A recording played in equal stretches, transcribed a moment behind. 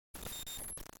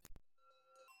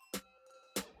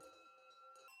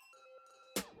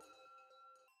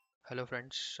Hello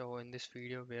friends, so in this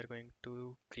video we are going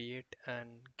to create an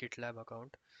GitLab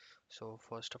account. So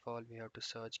first of all we have to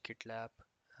search GitLab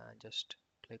and just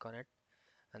click on it,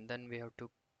 and then we have to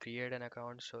create an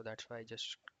account, so that's why I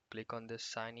just click on this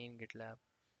sign in GitLab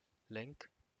link.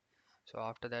 So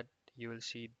after that you will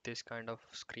see this kind of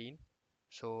screen.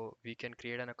 So we can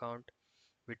create an account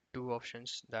with two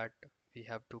options that we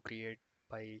have to create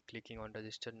by clicking on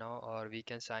register now, or we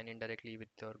can sign in directly with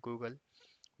your Google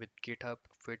with GitHub,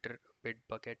 Twitter,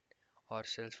 Bitbucket, or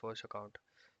Salesforce account.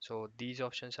 So these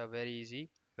options are very easy.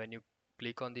 When you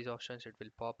click on these options, it will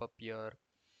pop up your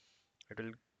it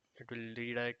will it will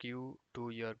redirect you to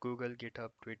your Google,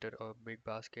 GitHub, Twitter, or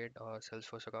Bitbasket or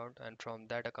Salesforce account, and from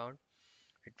that account,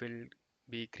 it will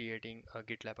be creating a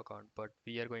GitLab account. But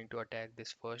we are going to attack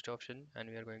this first option, and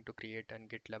we are going to create an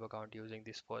GitLab account using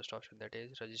this first option, that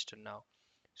is register now.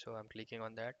 So I'm clicking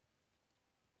on that.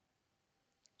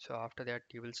 So after that,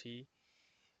 you will see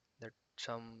that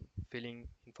some filling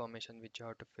information which you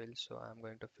have to fill. So I'm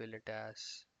going to fill it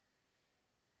as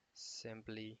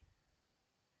simply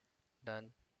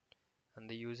done, and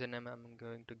the username I'm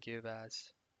going to give as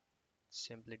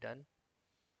simply done.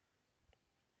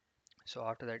 So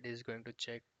after that is going to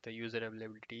check the username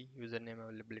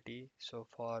availability. So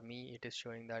for me it is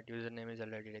showing that username is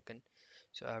already taken,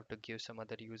 so I have to give some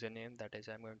other username, that is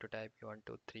I'm going to type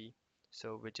 123,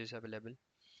 so which is available.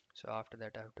 So after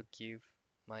that I have to give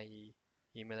my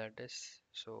email address.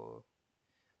 So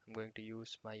I'm going to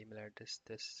use my email address,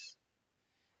 this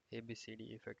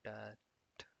ABCD effect at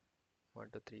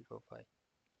 12345,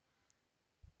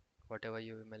 whatever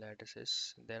your email address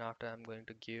is. Then after I'm going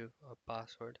to give a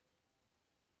password.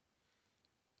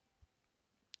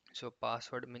 So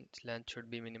password means length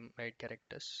should be minimum 8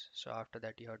 characters. So after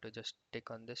that you have to just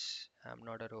tick on this I'm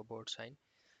not a robot sign,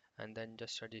 and then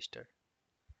just register.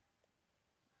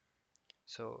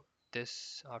 So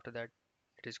this after that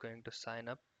it is going to sign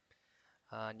up,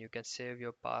 and you can save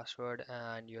your password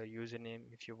and your username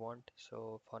if you want.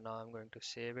 So for now I'm going to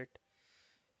save it.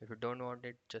 If you don't want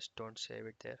it, just don't save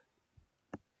it there.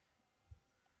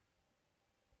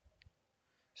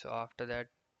 So after that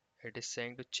it is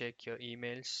saying to check your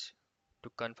emails to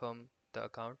confirm the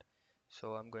account.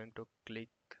 So I'm going to click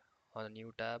on a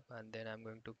new tab, and then I'm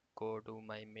going to go to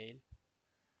my mail.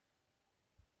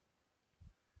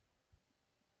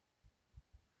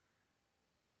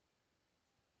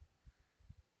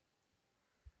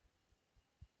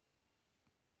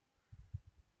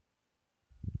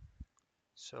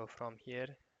 So from here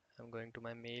I'm going to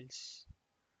my mails,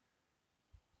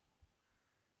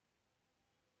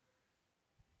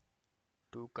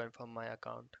 to confirm my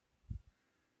account.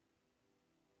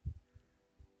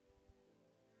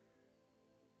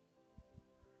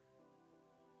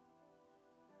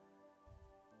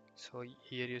 So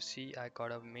here you see I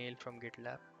got a mail from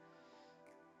GitLab.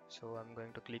 So I'm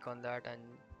going to click on that, and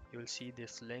you will see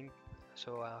this link.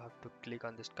 So I have to click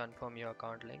on this confirm your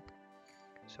account link.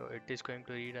 So it is going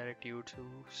to redirect you to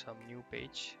some new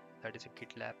page, that is a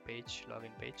GitLab page,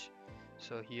 login page.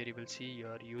 So here you will see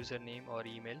your username or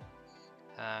email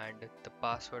and the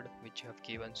password which you have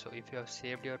given. So if you have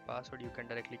saved your password, you can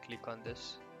directly click on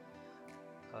this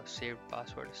saved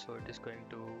password. So it is going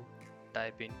to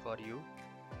type in for you.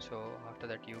 So after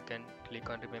that you can click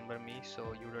on remember me,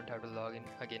 so you don't have to log in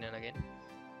again and again.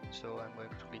 So I'm going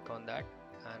to click on that,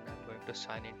 and I'm going to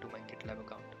sign into my GitLab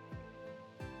account.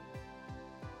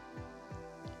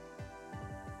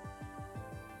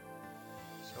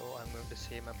 So I'm going to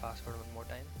say my password one more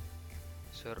time.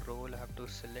 So role I have to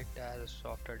select as a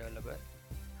software developer,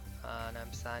 and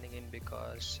I'm signing in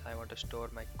because I want to store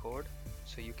my code.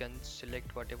 So you can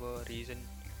select whatever reason,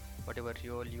 whatever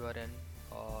role you are in,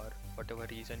 or whatever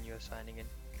reason you are signing in.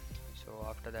 So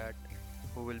after that,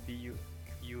 who will be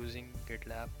using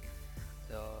GitLab?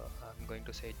 I'm going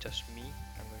to say just me.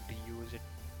 I'm going to use it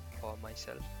for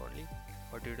myself only.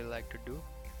 What would you like to do?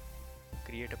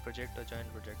 Create a project or join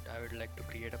project? I would like to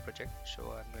create a project, so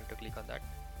I'm going to click on that.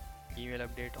 Email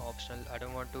update optional. I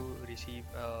don't want to receive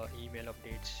email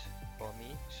updates for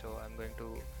me, so I'm going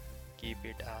to keep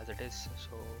it as it is.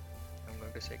 So I'm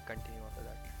going to say continue after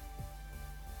that.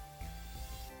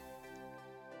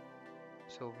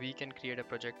 So we can create a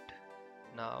project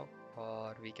now,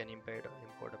 or we can import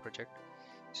a project.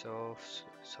 So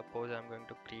suppose I'm going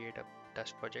to create a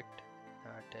test project,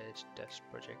 test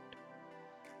project.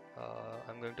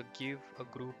 I'm going to give a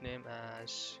group name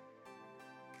as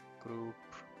group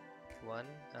 1,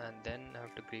 and then I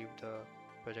have to give the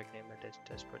project name, that is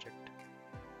test project.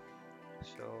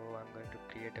 So I'm going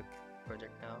to create a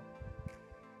project now.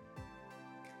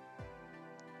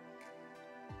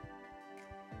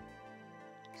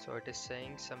 So it is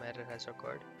saying some error has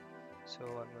occurred. So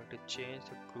I'm going to change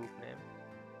the group name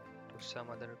to some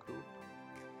other group.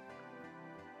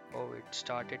 Oh, it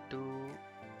started to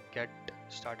get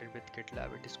started with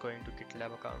GitLab. It is going to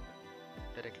GitLab account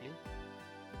directly.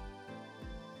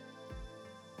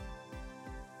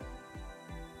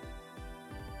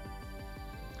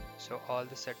 So all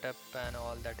the setup and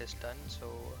all that is done. So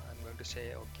I'm going to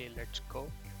say, okay, let's go.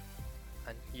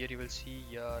 And here you will see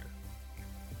your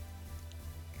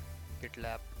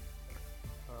GitLab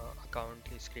account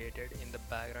is created. In the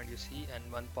background you see,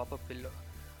 and one pop-up will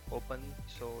open,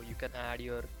 so you can add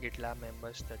your GitLab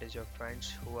members, that is your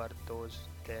friends who are those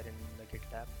there in the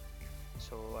GitLab.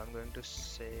 So I'm going to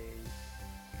say,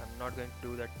 I'm not going to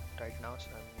do that right now, so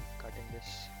I'm cutting this.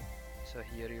 So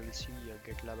here you will see your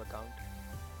GitLab account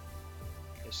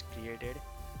is created.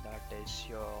 That is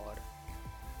your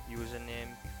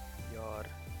username, your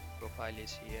profile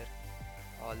is here,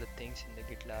 all the things in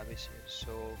the GitLab is here.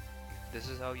 So this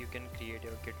is how you can create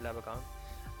your GitLab account,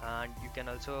 and you can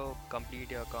also complete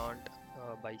your account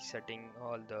by setting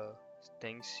all the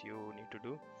things you need to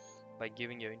do by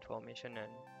giving your information and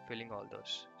filling all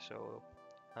those. So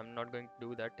I'm not going to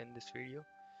do that in this video.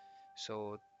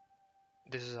 So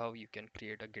this is how you can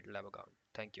create a GitLab account.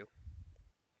 Thank you.